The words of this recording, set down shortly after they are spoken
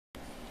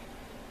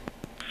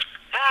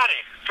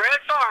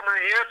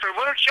Farmer here for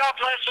woodshop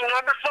lesson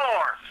number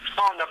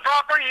 4 on the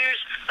proper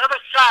use of a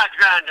side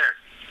grinder.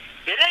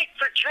 It ain't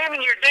for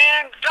trimming your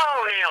damn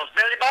toenails,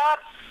 Billy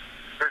Bob,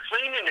 or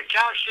cleaning the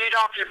cow shit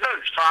off your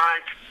boots,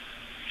 Frank.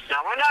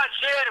 Now, when I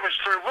said it was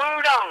for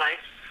wood only,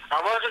 I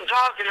wasn't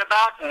talking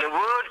about the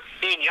wood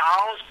in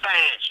y'all's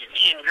pants, you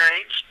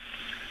ingrates.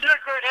 Look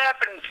what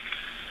happened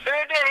to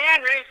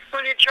Henry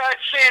when he tried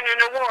sanding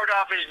the wart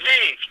off his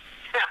dick.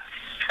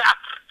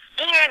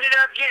 He ended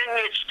up getting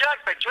it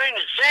stuck between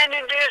the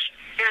sanding disc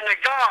and the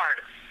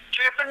guard,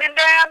 tripping the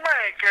damn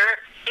breaker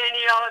and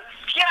yelling,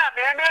 "Got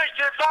me,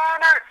 Mr.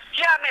 Farmer!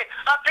 Got me!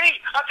 I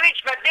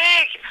pinched my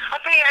dick!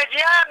 Got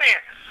me!"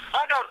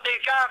 I don't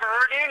think I ever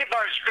heard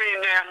anybody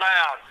scream that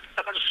loud.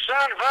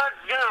 Son of a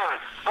gun!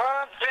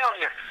 I'm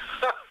telling you,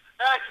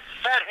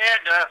 that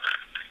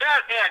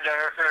had to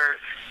hurt.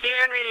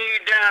 Henry, you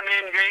dumb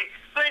ingrate.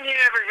 When you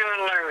ever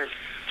gonna learn?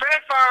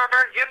 Fred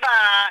Farmer,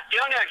 goodbye.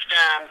 Till next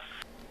time.